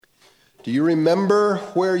Do you remember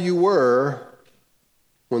where you were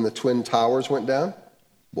when the Twin Towers went down?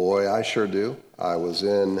 Boy, I sure do. I was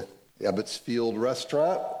in Ebbets Field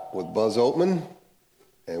restaurant with Buzz Oatman,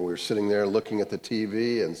 and we were sitting there looking at the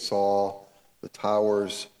TV and saw the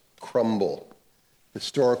towers crumble.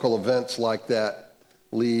 Historical events like that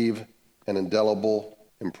leave an indelible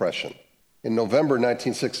impression. In November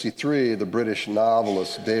 1963, the British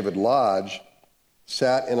novelist David Lodge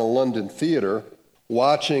sat in a London theater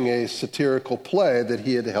watching a satirical play that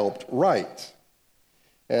he had helped write.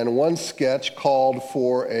 And one sketch called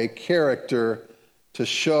for a character to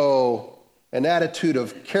show an attitude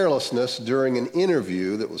of carelessness during an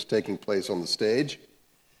interview that was taking place on the stage.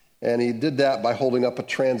 And he did that by holding up a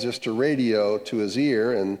transistor radio to his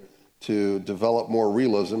ear, and to develop more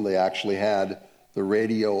realism, they actually had the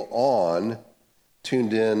radio on,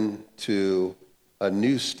 tuned in to a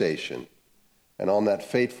news station. And on that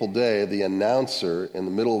fateful day, the announcer in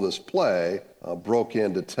the middle of this play broke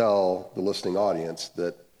in to tell the listening audience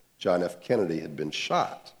that John F. Kennedy had been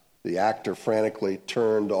shot. The actor frantically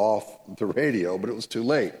turned off the radio, but it was too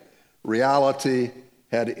late. Reality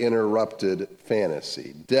had interrupted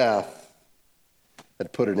fantasy. Death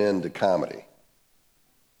had put an end to comedy.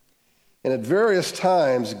 And at various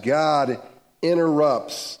times, God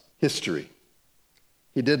interrupts history.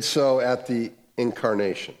 He did so at the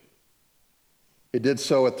incarnation. He did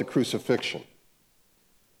so at the crucifixion.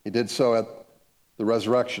 He did so at the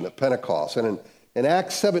resurrection, at Pentecost. And in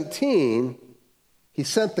Acts 17, he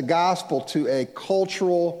sent the gospel to a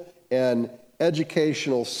cultural and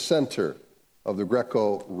educational center of the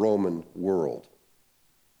Greco-Roman world.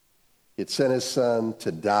 He had sent his son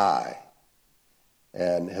to die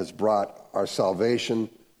and has brought our salvation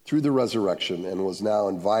through the resurrection, and was now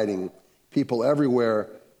inviting people everywhere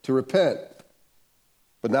to repent.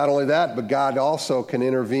 But not only that, but God also can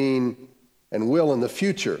intervene and will in the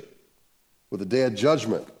future with a day of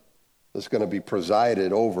judgment that's going to be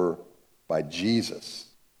presided over by Jesus.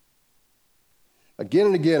 Again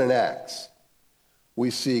and again in Acts, we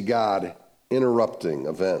see God interrupting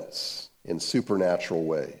events in supernatural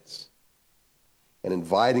ways and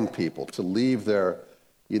inviting people to leave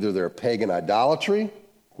either their pagan idolatry,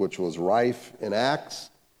 which was rife in Acts,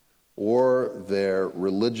 or their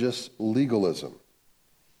religious legalism.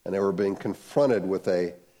 And they were being confronted with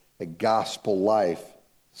a gospel life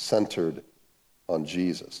centered on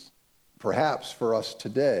Jesus. Perhaps for us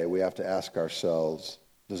today, we have to ask ourselves,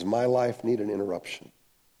 does my life need an interruption?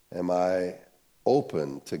 Am I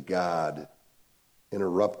open to God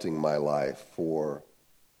interrupting my life for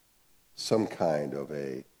some kind of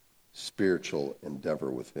a spiritual endeavor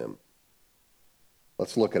with him?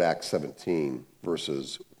 Let's look at Acts 17,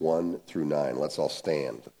 verses 1 through 9. Let's all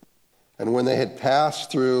stand. And when they had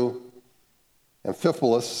passed through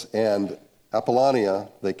Amphipolis and Apollonia,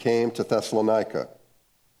 they came to Thessalonica,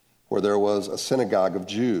 where there was a synagogue of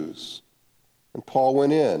Jews. And Paul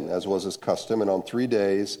went in, as was his custom, and on 3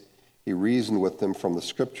 days he reasoned with them from the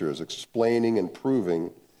Scriptures, explaining and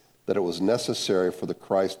proving that it was necessary for the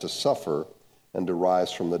Christ to suffer and to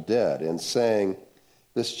rise from the dead, and saying,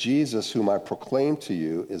 "This Jesus whom I proclaim to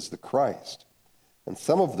you is the Christ." And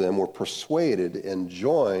some of them were persuaded and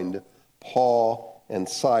joined Paul and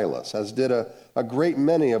Silas, as did a great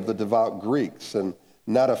many of the devout Greeks, and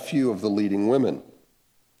not a few of the leading women.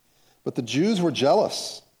 But the Jews were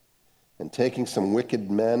jealous, and taking some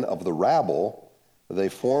wicked men of the rabble, they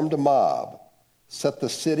formed a mob, set the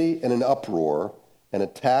city in an uproar, and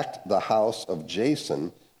attacked the house of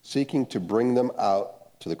Jason, seeking to bring them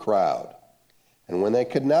out to the crowd. And when they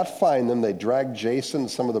could not find them, they dragged Jason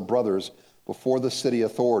and some of the brothers before the city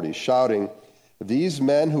authorities, shouting, "These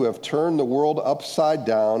men who have turned the world upside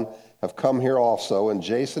down have come here also, and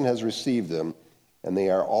Jason has received them, and they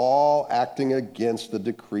are all acting against the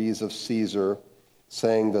decrees of Caesar,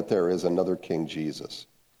 saying that there is another King Jesus."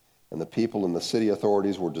 And the people in the city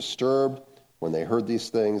authorities were disturbed when they heard these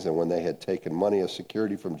things, and when they had taken money as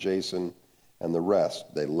security from Jason and the rest,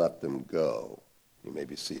 they let them go. You may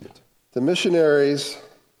be seated. The missionaries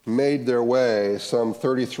made their way some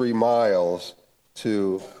 33 miles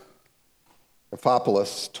to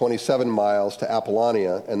Amphipolis, 27 miles to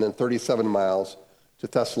Apollonia, and then 37 miles to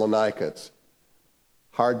Thessalonica. It's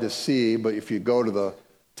hard to see, but if you go to the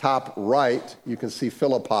top right, you can see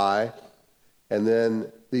Philippi, and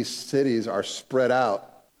then these cities are spread out.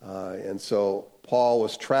 And so Paul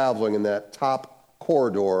was traveling in that top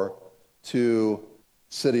corridor to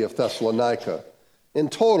the city of Thessalonica. In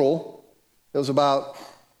total, it was about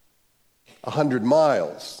 100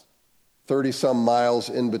 miles, 30-some miles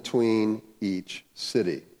in between each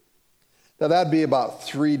city. Now, that'd be about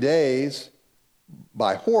 3 days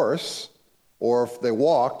by horse, or if they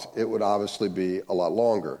walked, it would obviously be a lot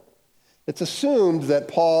longer. It's assumed that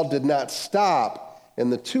Paul did not stop in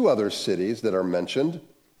the 2 other cities that are mentioned,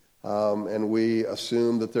 and we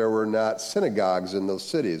assume that there were not synagogues in those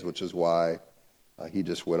cities, which is why he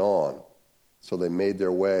just went on. So they made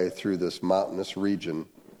their way through this mountainous region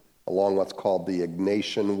along what's called the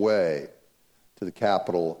Egnatian Way to the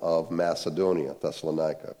capital of Macedonia,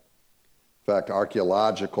 Thessalonica. In fact,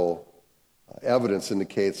 archaeological evidence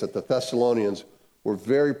indicates that the Thessalonians were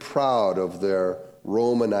very proud of their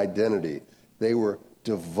Roman identity. They were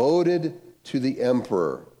devoted to the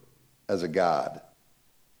emperor as a god.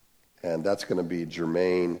 And that's going to be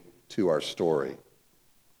germane to our story.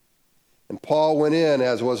 And Paul went in,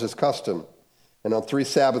 as was his custom, and on 3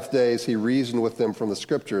 Sabbath days he reasoned with them from the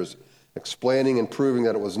Scriptures, explaining and proving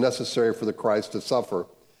that it was necessary for the Christ to suffer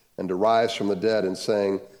and to rise from the dead, and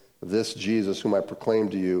saying, "This Jesus whom I proclaim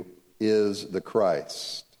to you is the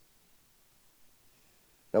Christ."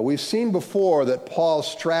 Now, we've seen before that Paul's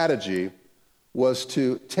strategy was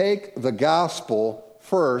to take the gospel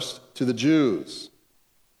first to the Jews.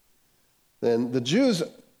 Then the Jews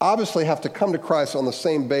obviously have to come to Christ on the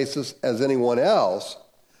same basis as anyone else,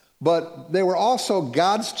 but they were also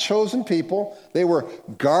God's chosen people. They were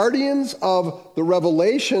guardians of the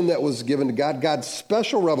revelation that was given to God, God's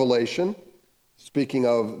special revelation, speaking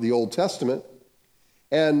of the Old Testament,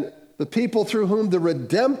 and the people through whom the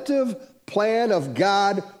redemptive plan of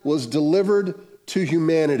God was delivered to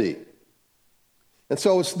humanity. And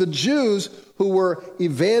so it's the Jews who were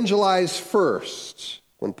evangelized first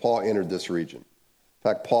when Paul entered this region. In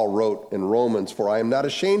fact, Paul wrote in Romans, "For I am not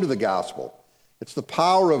ashamed of the gospel. It's the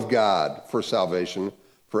power of God for salvation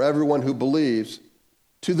for everyone who believes,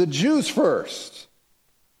 to the Jews first,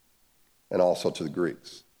 and also to the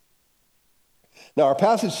Greeks." Now, our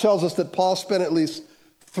passage tells us that Paul spent at least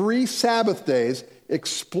 3 Sabbath days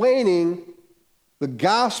explaining the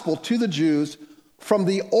gospel to the Jews from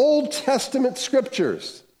the Old Testament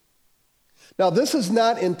scriptures. Now, this is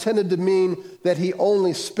not intended to mean that he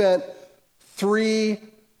only spent 3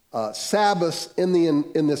 Sabbaths in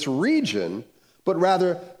this region, but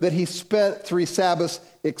rather that he spent 3 Sabbaths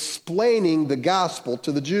explaining the gospel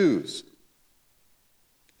to the Jews.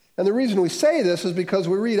 And the reason we say this is because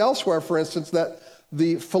we read elsewhere, for instance, that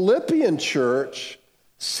the Philippian church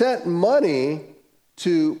sent money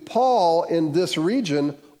to Paul in this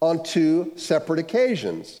region on 2 separate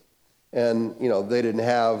occasions. And, they didn't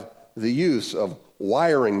have the use of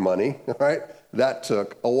wiring money, right? That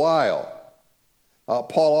took a while.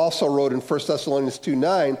 Paul also wrote in 1 Thessalonians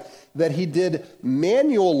 2:9 that he did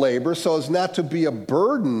manual labor so as not to be a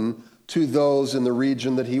burden to those in the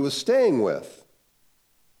region that he was staying with.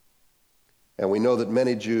 And we know that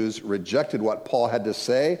many Jews rejected what Paul had to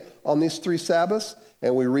say on these 3 Sabbaths.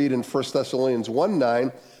 And we read in 1 Thessalonians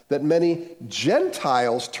 1:9 that many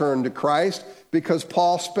Gentiles turned to Christ because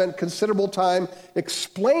Paul spent considerable time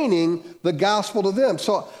explaining the gospel to them.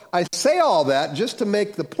 So I say all that just to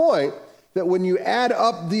make the point that when you add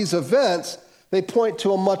up these events, they point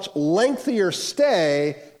to a much lengthier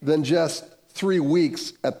stay than just 3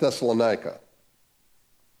 weeks at Thessalonica.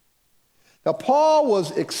 Now, Paul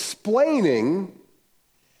was explaining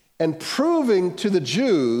and proving to the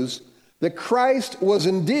Jews that Christ was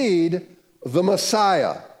indeed the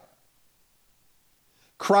Messiah.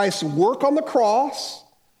 Christ's work on the cross,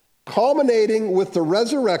 culminating with the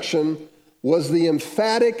resurrection, was the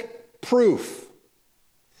emphatic proof.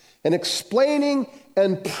 And explaining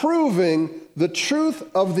and proving the truth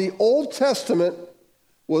of the Old Testament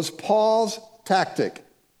was Paul's tactic.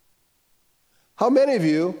 How many of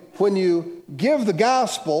you, when you give the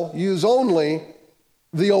gospel, use only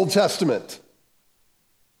the Old Testament?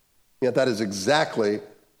 Yet that is exactly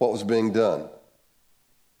what was being done.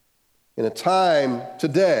 In a time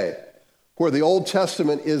today where the Old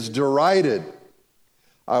Testament is derided,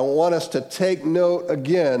 I want us to take note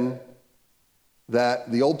again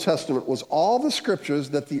that the Old Testament was all the scriptures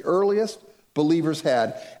that the earliest believers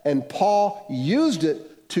had, and Paul used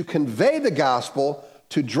it to convey the gospel,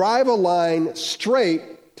 to drive a line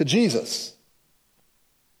straight to Jesus.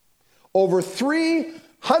 Over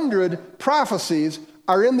 300 prophecies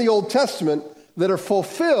are in the Old Testament that are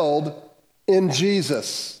fulfilled in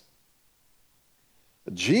Jesus.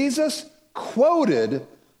 Jesus quoted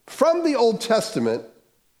from the Old Testament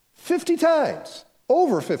 50 times,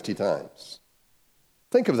 over 50 times.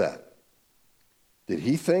 Think of that. Did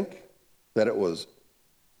he think that it was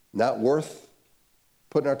not worth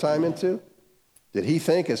putting our time into? Did he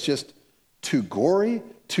think it's just too gory,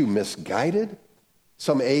 too misguided,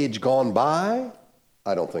 some age gone by?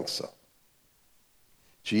 I don't think so.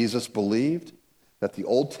 Jesus believed that the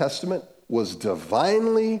Old Testament was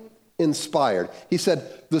divinely inspired. He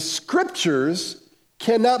said, the scriptures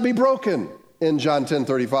cannot be broken in John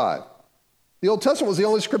 10:35. The Old Testament was the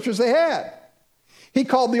only scriptures they had. He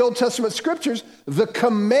called the Old Testament scriptures the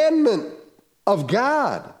commandment of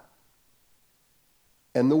God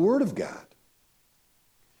and the Word of God.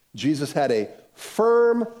 Jesus had a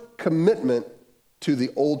firm commitment to the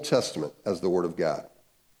Old Testament as the Word of God.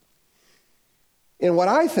 And what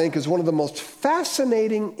I think is one of the most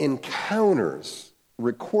fascinating encounters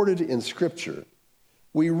recorded in Scripture,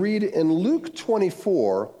 we read in Luke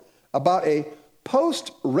 24 about a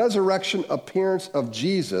post-resurrection appearance of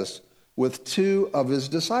Jesus with two of his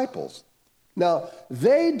disciples. Now,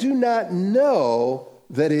 they do not know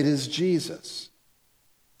that it is Jesus.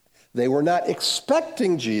 They were not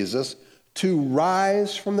expecting Jesus to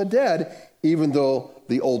rise from the dead, even though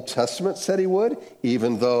the Old Testament said he would,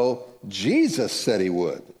 even though Jesus said he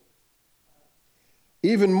would.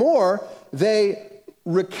 Even more, they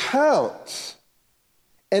recount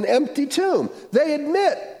an empty tomb. They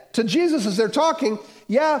admit to Jesus as they're talking,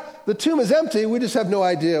 yeah, the tomb is empty, we just have no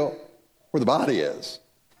idea where the body is.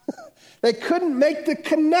 They couldn't make the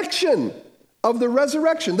connection of the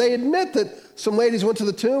resurrection. They admit that some ladies went to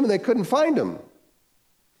the tomb and they couldn't find him.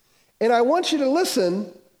 And I want you to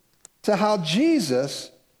listen to how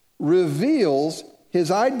Jesus reveals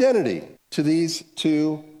his identity to these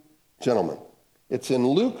two gentlemen. It's in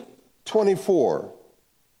Luke 24,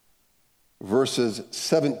 verses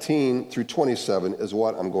 17 through 27 is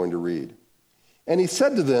what I'm going to read. And he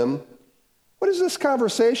said to them, "What is this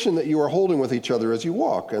conversation that you are holding with each other as you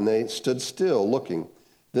walk?" And they stood still, looking.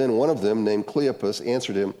 Then one of them, named Cleopas,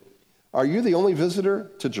 answered him, "Are you the only visitor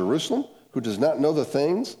to Jerusalem who does not know the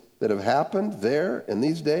things that have happened there in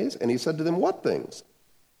these days?" And he said to them, "What things?"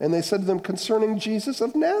 And they said to them, "Concerning Jesus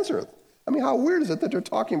of Nazareth." I mean, how weird is it that they're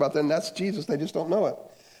talking about that, and that's Jesus, they just don't know it.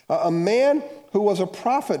 A man who was a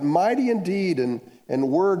prophet, mighty in deed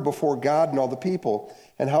and word before God and all the people,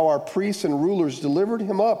 and how our priests and rulers delivered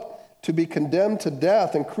him up to be condemned to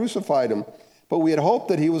death and crucified him. But we had hoped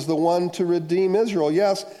that he was the one to redeem Israel.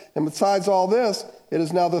 Yes, and besides all this, it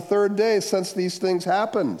is now the third day since these things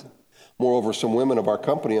happened. Moreover, some women of our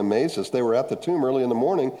company amazed us. They were at the tomb early in the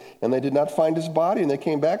morning, and they did not find his body. And they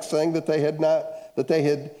came back saying that they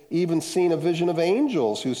had even seen a vision of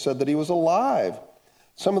angels who said that he was alive.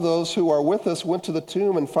 Some of those who are with us went to the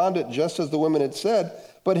tomb and found it just as the women had said,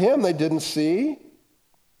 but him they didn't see.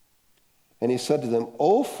 And he said to them,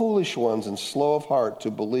 "O foolish ones and slow of heart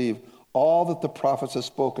to believe all that the prophets have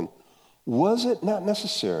spoken. Was it not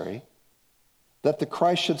necessary that the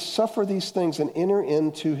Christ should suffer these things and enter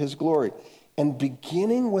into his glory?" And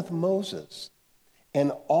beginning with Moses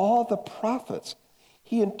and all the prophets,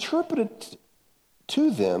 he interpreted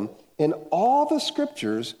to them in all the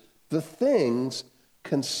scriptures the things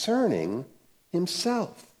concerning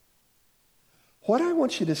himself. What I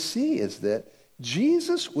want you to see is that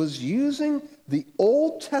Jesus was using the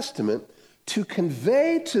Old Testament to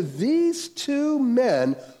convey to these two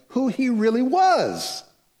men who he really was.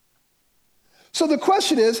 So the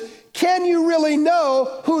question is, can you really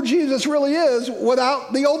know who Jesus really is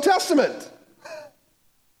without the Old Testament?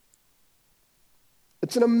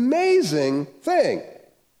 It's an amazing thing.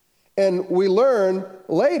 And we learn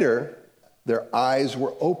later their eyes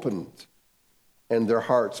were opened and their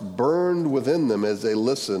hearts burned within them as they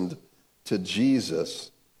listened to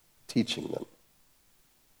Jesus teaching them.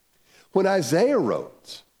 When Isaiah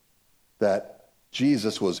wrote that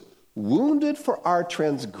Jesus was wounded for our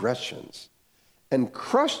transgressions and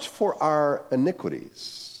crushed for our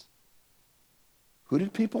iniquities, who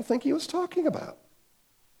did people think he was talking about?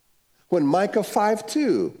 When Micah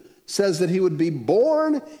 5:2 says that he would be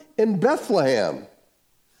born in Bethlehem,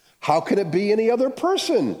 how can it be any other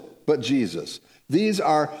person but Jesus? These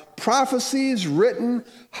are prophecies written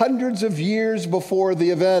hundreds of years before the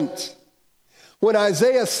event. When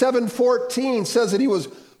Isaiah 7:14 says that he was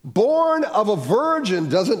born of a virgin,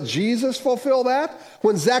 doesn't Jesus fulfill that?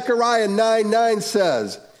 When Zechariah 9:9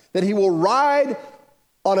 says that he will ride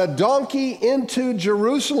on a donkey into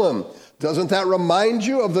Jerusalem, doesn't that remind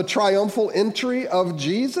you of the triumphal entry of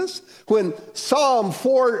Jesus? When Psalm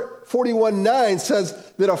 41:9 says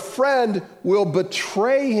that a friend will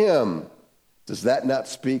betray him, does that not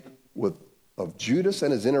speak of Judas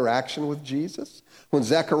and his interaction with Jesus? When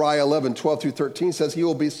Zechariah 11:12-13 says he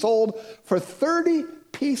will be sold for 30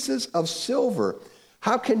 pieces of silver,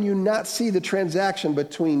 how can you not see the transaction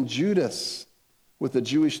between Judas with the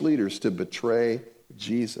Jewish leaders to betray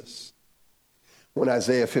Jesus? When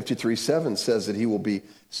Isaiah 53:7 says that he will be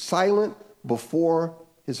silent before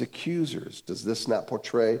his accusers, does this not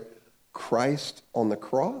portray Christ on the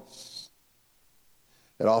cross?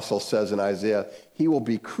 It also says in Isaiah, he will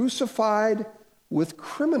be crucified with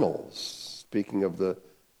criminals, speaking of the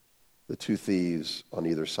two thieves on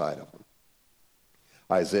either side of him.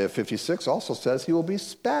 Isaiah 56 also says he will be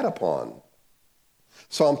spat upon.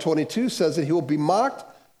 Psalm 22 says that he will be mocked,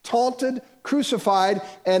 taunted, crucified,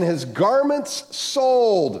 and his garments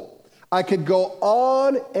sold. I could go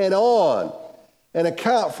on and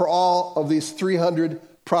account for all of these 300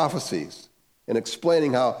 prophecies and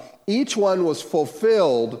explaining how each one was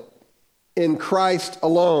fulfilled in Christ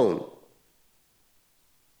alone.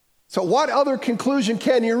 So what other conclusion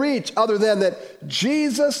can you reach other than that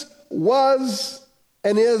Jesus was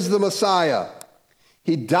and is the Messiah?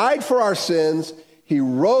 He died for our sins, he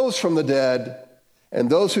rose from the dead, and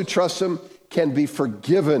those who trust him can be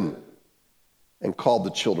forgiven and called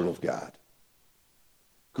the children of God.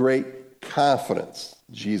 Great confidence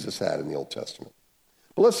Jesus had in the Old Testament.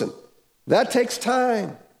 But listen, that takes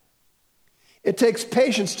time. It takes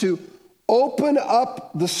patience to open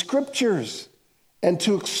up the scriptures and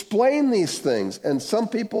to explain these things. And some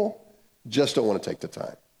people just don't want to take the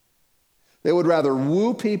time. They would rather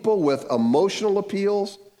woo people with emotional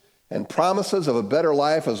appeals and promises of a better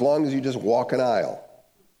life as long as you just walk an aisle.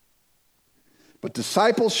 But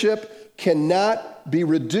discipleship cannot be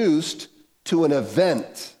reduced to an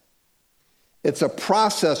event. It's a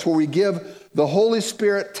process where we give the Holy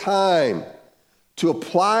Spirit time to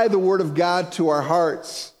apply the Word of God to our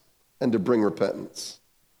hearts and to bring repentance.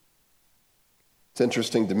 It's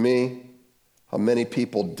interesting to me how many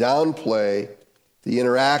people downplay the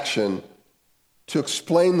interaction to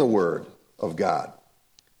explain the Word of God,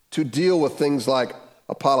 to deal with things like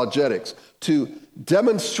apologetics, to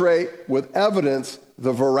demonstrate with evidence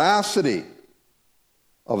the veracity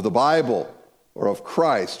of the Bible or of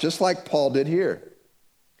Christ, just like Paul did here.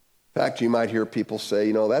 In fact, you might hear people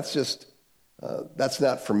say, that's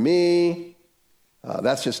not for me,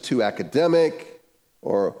 that's just too academic,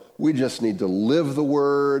 or we just need to live the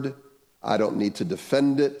Word, I don't need to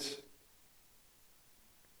defend it.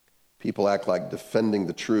 People act like defending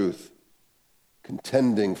the truth,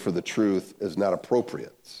 contending for the truth is not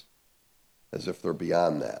appropriate, as if they're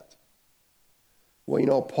beyond that.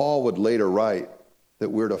 Well, Paul would later write that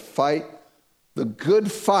we're to fight the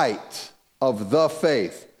good fight of the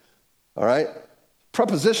faith. All right?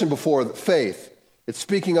 Preposition before faith. It's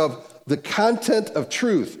speaking of the content of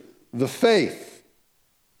truth, the faith.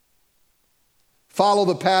 Follow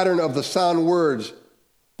the pattern of the sound words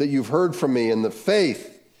that you've heard from me in the faith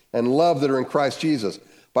and love that are in Christ Jesus.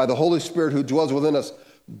 By the Holy Spirit who dwells within us,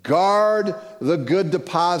 guard the good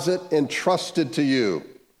deposit entrusted to you,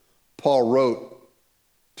 Paul wrote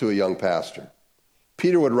to a young pastor.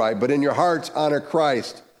 Peter would write, but in your hearts honor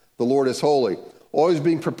Christ, the Lord is holy, always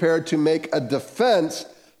being prepared to make a defense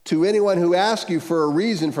to anyone who asks you for a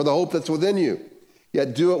reason for the hope that's within you,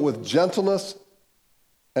 yet do it with gentleness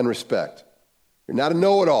and respect. You're not a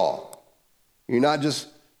know-it-all. You're not just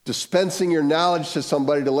dispensing your knowledge to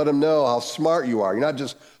somebody to let them know how smart you are. You're not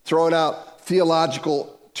just throwing out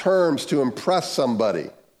theological terms to impress somebody.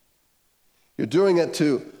 You're doing it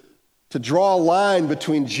to draw a line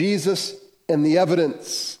between Jesus and the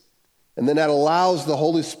evidence. And then that allows the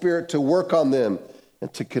Holy Spirit to work on them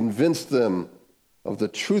and to convince them of the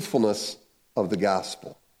truthfulness of the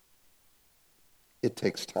gospel. It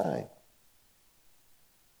takes time.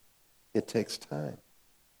 It takes time.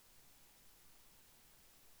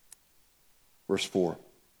 Verse 4,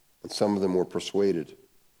 and some of them were persuaded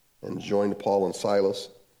and joined Paul and Silas,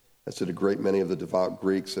 as did a great many of the devout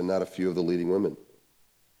Greeks and not a few of the leading women.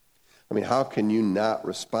 How can you not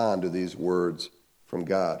respond to these words from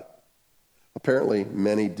God? Apparently,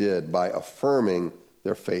 many did by affirming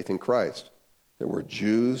their faith in Christ. There were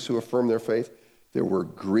Jews who affirmed their faith. There were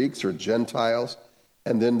Greeks or Gentiles.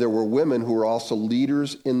 And then there were women who were also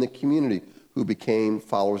leaders in the community who became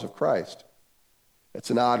followers of Christ. It's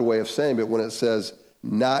an odd way of saying, but when it says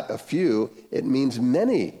not a few, it means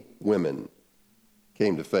many women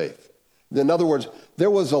came to faith. In other words,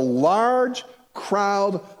 there was a large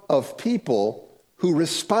crowd of people who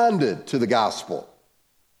responded to the gospel.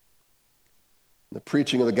 The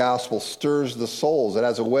preaching of the gospel stirs the souls. It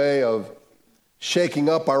has a way of shaking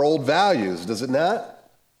up our old values, does it not?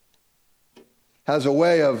 Has a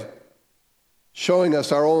way of showing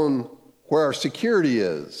us where our security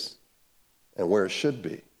is and where it should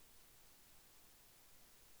be.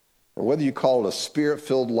 And whether you call it a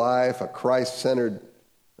spirit-filled life, a Christ-centered,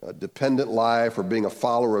 dependent life, or being a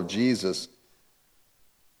follower of Jesus,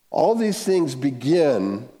 all these things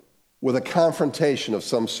begin with a confrontation of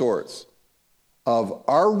some sorts of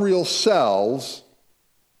our real selves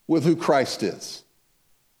with who Christ is.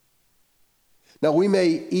 Now, we may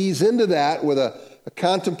ease into that with a a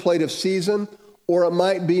contemplative season, or it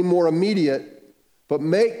might be more immediate. But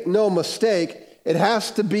make no mistake, it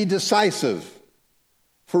has to be decisive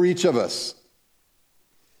for each of us.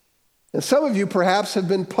 And some of you perhaps have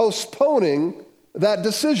been postponing that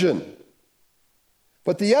decision.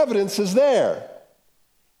 But the evidence is there.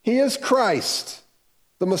 He is Christ,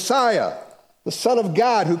 the Messiah, the Son of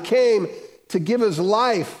God, who came to give his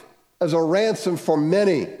life as a ransom for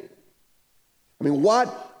many. I mean,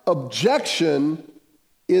 what objection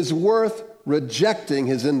is worth rejecting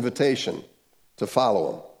his invitation to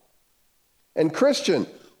follow him? And Christian,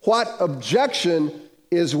 what objection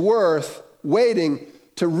is worth waiting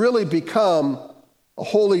to really become a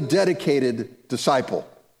wholly dedicated disciple?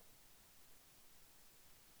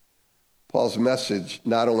 Paul's message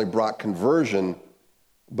not only brought conversion,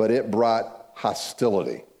 but it brought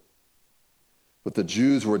hostility. But the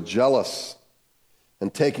Jews were jealous,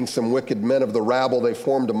 and taking some wicked men of the rabble, they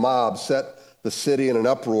formed a mob, set the city in an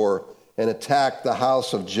uproar, and attacked the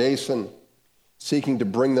house of Jason, seeking to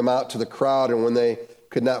bring them out to the crowd. And when they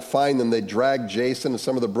could not find them, they dragged Jason and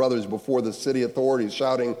some of the brothers before the city authorities,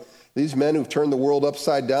 shouting, "These men who've turned the world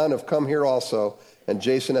upside down have come here also." And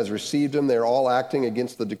Jason has received them. They are all acting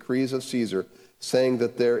against the decrees of Caesar, saying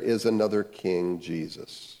that there is another king,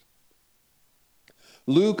 Jesus.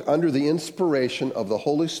 Luke, under the inspiration of the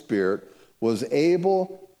Holy Spirit, was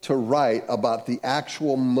able to write about the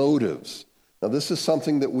actual motives. Now, this is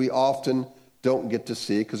something that we often don't get to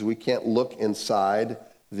see because we can't look inside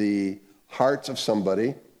the hearts of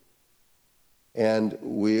somebody, and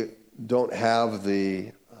we don't have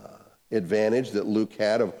the advantage that Luke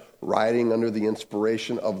had of writing under the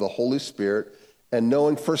inspiration of the Holy Spirit and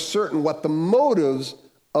knowing for certain what the motives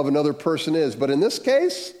of another person is. But in this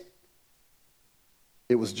case,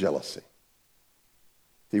 it was jealousy.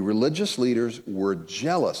 The religious leaders were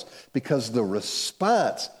jealous because the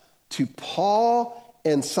response to Paul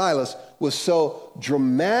and Silas was so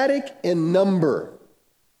dramatic in number.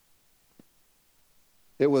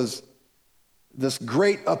 It was this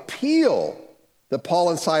great appeal that Paul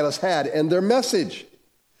and Silas had and their message,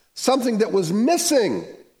 something that was missing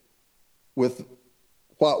with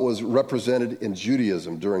what was represented in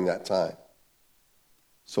Judaism during that time.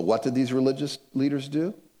 So what did these religious leaders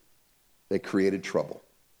do? They created trouble.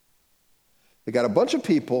 They got a bunch of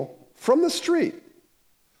people from the street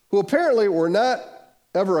who apparently were not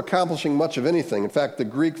ever accomplishing much of anything. In fact, the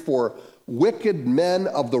Greek for wicked men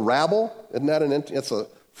of the rabble, isn't that it's a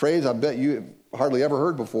phrase I bet you hardly ever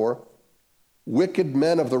heard before. Wicked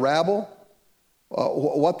men of the rabble.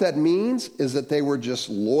 What that means is that they were just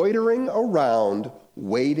loitering around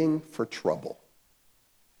waiting for trouble.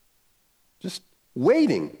 Just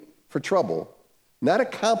waiting for trouble, not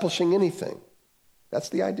accomplishing anything. That's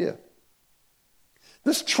the idea.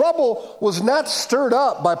 This trouble was not stirred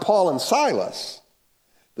up by Paul and Silas.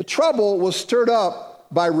 The trouble was stirred up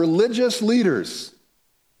by religious leaders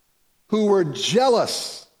who were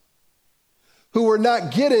jealous, who were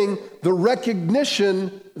not getting the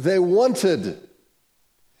recognition they wanted.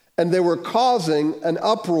 And they were causing an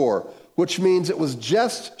uproar, which means it was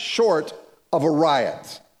just short of a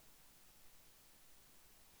riot.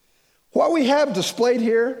 What we have displayed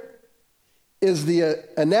here is the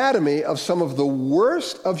anatomy of some of the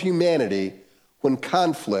worst of humanity when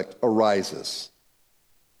conflict arises.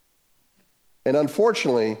 And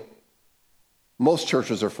unfortunately, most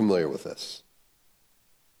churches are familiar with this.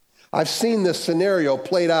 I've seen this scenario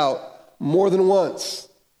played out more than once,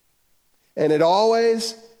 and it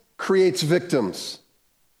always creates victims.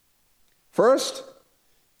 First,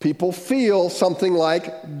 people feel something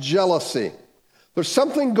like jealousy. There's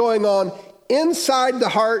something going on inside the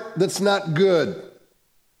heart that's not good.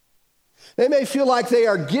 They may feel like they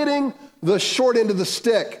are getting the short end of the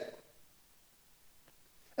stick.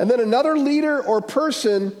 And then another leader or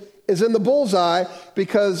person is in the bullseye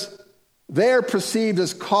because they're perceived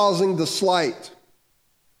as causing the slight.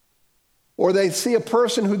 Or they see a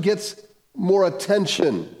person who gets more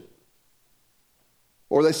attention.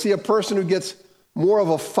 Or they see a person who gets more of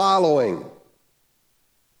a following.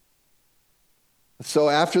 So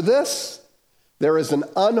after this, there is an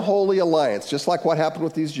unholy alliance, just like what happened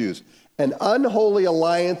with these Jews. An unholy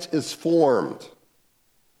alliance is formed,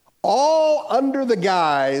 all under the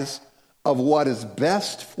guise of what is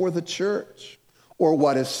best for the church, or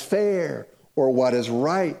what is fair, or what is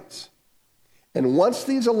right. And once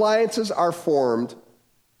these alliances are formed,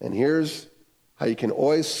 and here's how you can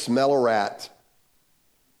always smell a rat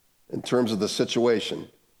in terms of the situation,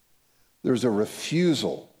 there's a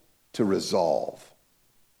refusal to resolve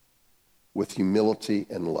with humility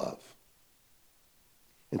and love.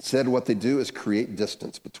 Instead, what they do is create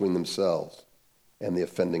distance between themselves and the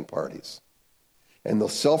offending parties. and they'll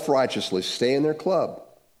self-righteously stay in their club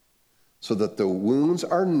so that the wounds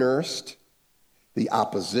are nursed, the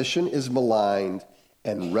opposition is maligned,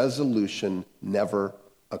 and resolution never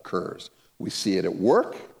occurs. We see it at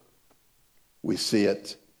work. We see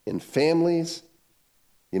it in families.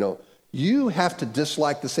 You know, you have to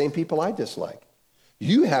dislike the same people I dislike.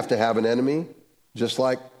 You have to have an enemy just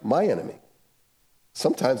like my enemy.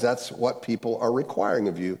 Sometimes that's what people are requiring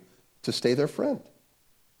of you to stay their friend.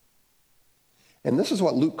 And this is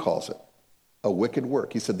what Luke calls it, a wicked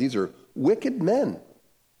work. He said these are wicked men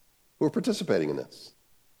who are participating in this.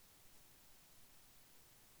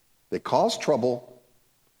 They cause trouble,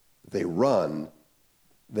 they run,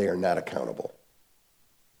 they are not accountable.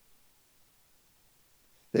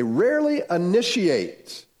 They rarely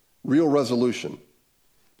initiate real resolution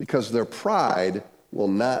because their pride will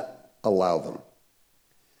not allow them.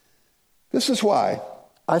 This is why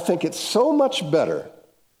I think it's so much better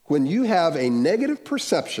when you have a negative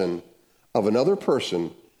perception of another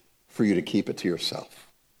person for you to keep it to yourself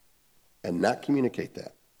and not communicate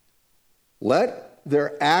that. Let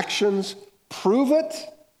their actions prove it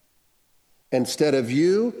instead of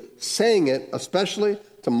you saying it, especially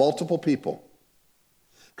to multiple people.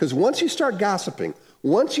 Because once you start gossiping,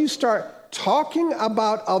 once you start talking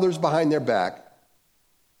about others behind their back,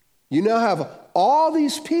 you now have all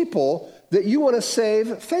these people that you want to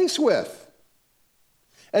save face with.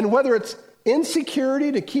 And whether it's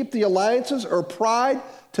insecurity to keep the alliances or pride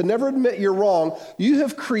to never admit you're wrong, you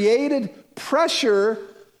have created pressure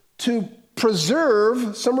to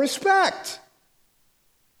preserve some respect.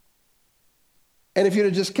 And if you'd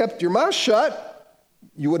have just kept your mouth shut,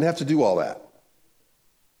 you wouldn't have to do all that.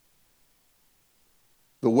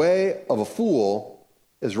 The way of a fool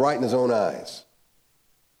is right in his own eyes,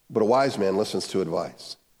 but a wise man listens to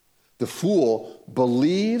advice. The fool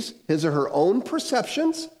believes his or her own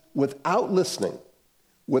perceptions without listening,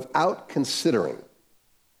 without considering.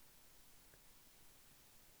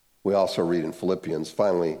 We also read in Philippians,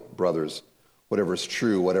 finally, brothers, whatever is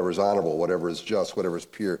true, whatever is honorable, whatever is just, whatever is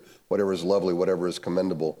pure, whatever is lovely, whatever is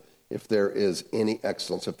commendable, if there is any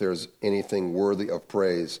excellence, if there is anything worthy of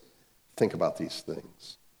praise, think about these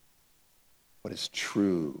things. What is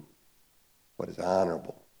true? What is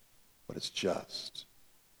honorable? What is just?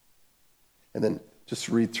 And then just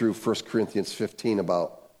read through 1 Corinthians 15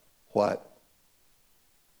 about what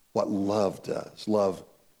love does. Love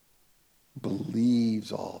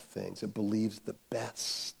believes all things. It believes the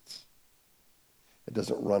best. It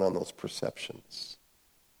doesn't run on those perceptions.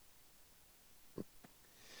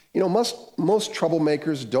 You know, most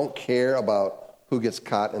troublemakers don't care about who gets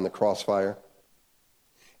caught in the crossfire.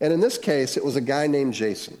 And in this case, it was a guy named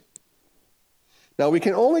Jason. Now, we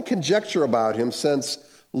can only conjecture about him since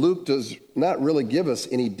Luke does not really give us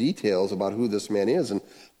any details about who this man is. And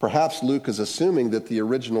perhaps Luke is assuming that the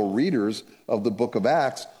original readers of the book of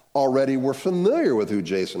Acts already were familiar with who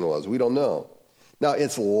Jason was. We don't know. Now,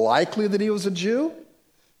 it's likely that he was a Jew,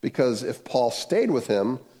 because if Paul stayed with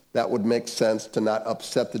him, that would make sense to not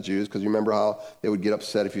upset the Jews, because you remember how they would get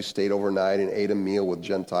upset if you stayed overnight and ate a meal with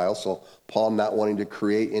Gentiles. So Paul, not wanting to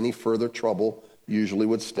create any further trouble, usually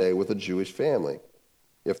would stay with a Jewish family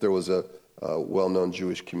if there was a well-known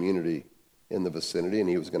Jewish community in the vicinity and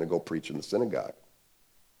he was going to go preach in the synagogue.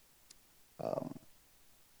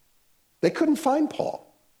 They couldn't find Paul.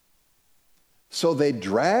 So they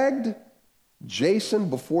dragged Jason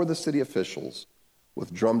before the city officials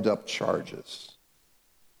with drummed-up charges.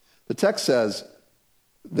 The text says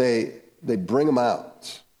they bring him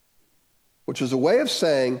out, which is a way of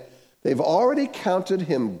saying they've already counted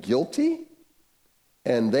him guilty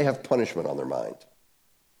and they have punishment on their mind.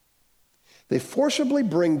 They forcibly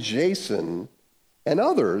bring Jason and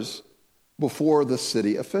others before the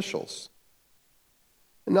city officials.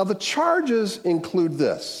 And now the charges include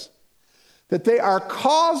this, that they are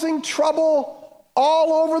causing trouble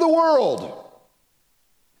all over the world.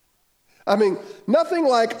 I mean, nothing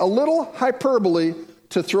like a little hyperbole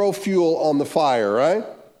to throw fuel on the fire, right?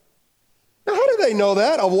 Now, how do they know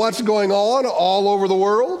that, of what's going on all over the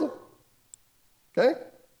world? Okay?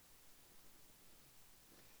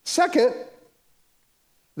 Second,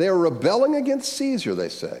 they are rebelling against Caesar, they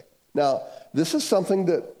say. Now, this is something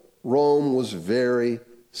that Rome was very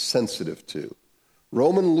sensitive to.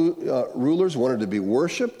 Roman rulers wanted to be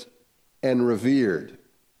worshiped and revered.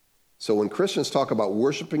 So when Christians talk about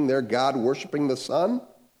worshiping their God, worshiping the Son,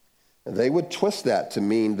 they would twist that to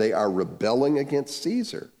mean they are rebelling against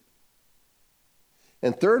Caesar.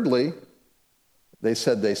 And thirdly, they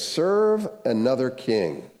said they serve another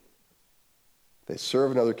king. They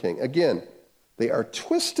serve another king. Again, they are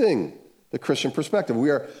twisting the Christian perspective.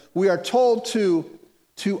 We are told to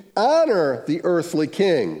to honor the earthly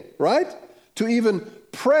king, right? To even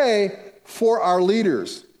pray for our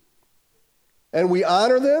leaders. And we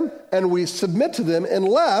honor them and we submit to them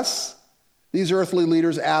unless these earthly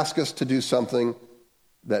leaders ask us to do something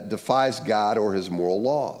that defies God or his moral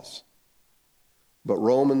laws. But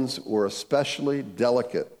Romans were especially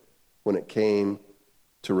delicate when it came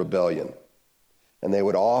to rebellion. And they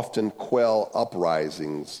would often quell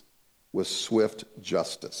uprisings with swift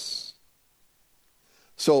justice.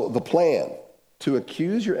 So the plan to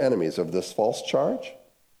accuse your enemies of this false charge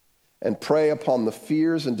and prey upon the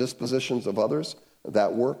fears and dispositions of others,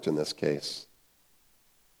 that worked in this case.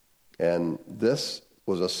 And this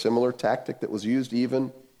was a similar tactic that was used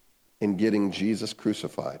even in getting Jesus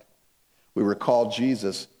crucified. We recall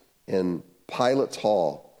Jesus in Pilate's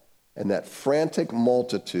hall and that frantic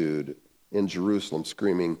multitude in Jerusalem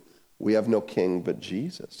screaming, "We have no king but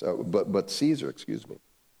Jesus, but Caesar,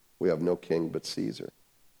 We have no king but Caesar."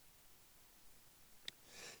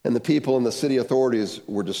 And the people and the city authorities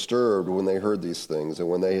were disturbed when they heard these things, and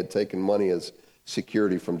when they had taken money as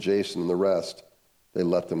security from Jason and the rest, they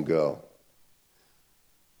let them go.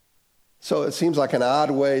 So it seems like an odd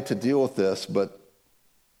way to deal with this, but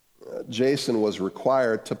Jason was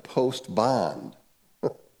required to post bond,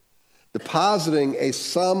 depositing a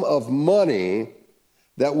sum of money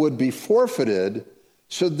that would be forfeited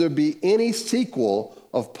should there be any sequel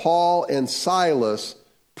of Paul and Silas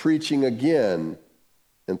preaching again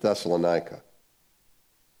in Thessalonica.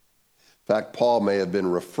 In fact, Paul may have been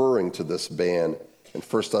referring to this ban in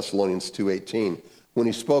 1 Thessalonians 2:18 when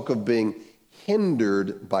he spoke of being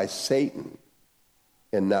hindered by Satan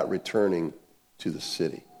and not returning to the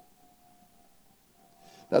city.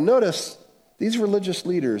 Now notice, these religious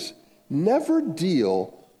leaders never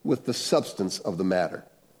deal with the substance of the matter.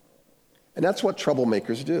 And that's what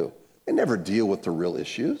troublemakers do. They never deal with the real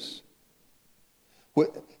issues.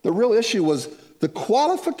 The real issue was the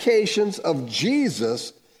qualifications of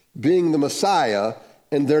Jesus being the Messiah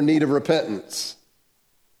and their need of repentance.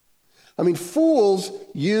 I mean, fools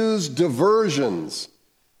use diversions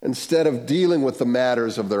instead of dealing with the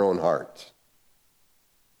matters of their own heart.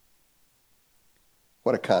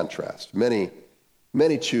 What a contrast. Many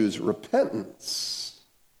choose repentance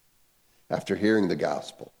after hearing the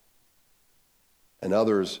gospel, and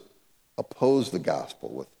others oppose the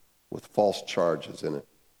gospel with false charges and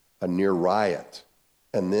a near riot,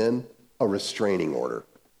 and then a restraining order.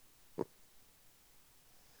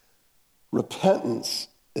 Repentance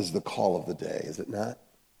is the call of the day, is it not?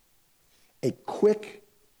 A quick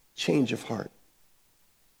change of heart.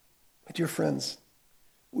 My dear friends,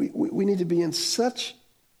 we need to be in such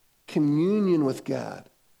communion with God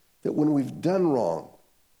that when we've done wrong,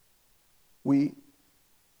 we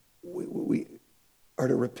are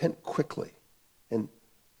to repent quickly and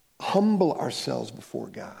humble ourselves before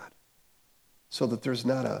God so that there's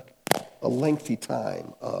not a lengthy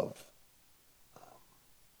time of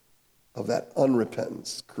that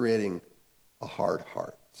unrepentance creating a hard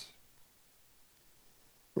heart.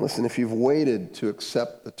 Listen, if you've waited to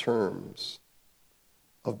accept the terms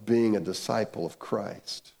of being a disciple of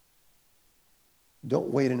Christ,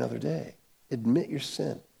 don't wait another day. Admit your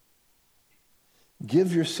sin.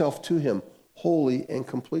 Give yourself to him wholly and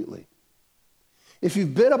completely. If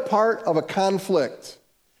you've been a part of a conflict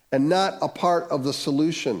and not a part of the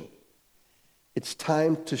solution, it's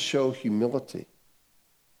time to show humility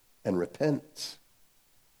and repent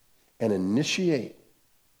and initiate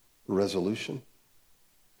resolution.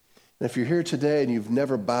 And if you're here today and you've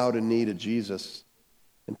never bowed a knee to Jesus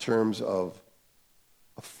in terms of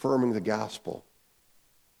affirming the gospel,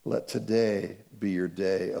 let today be your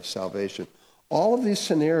day of salvation. All of these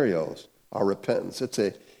scenarios are repentance.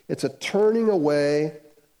 It's a turning away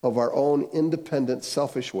of our own independent,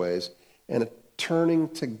 selfish ways and a turning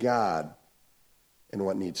to God in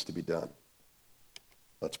what needs to be done.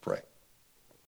 Let's pray.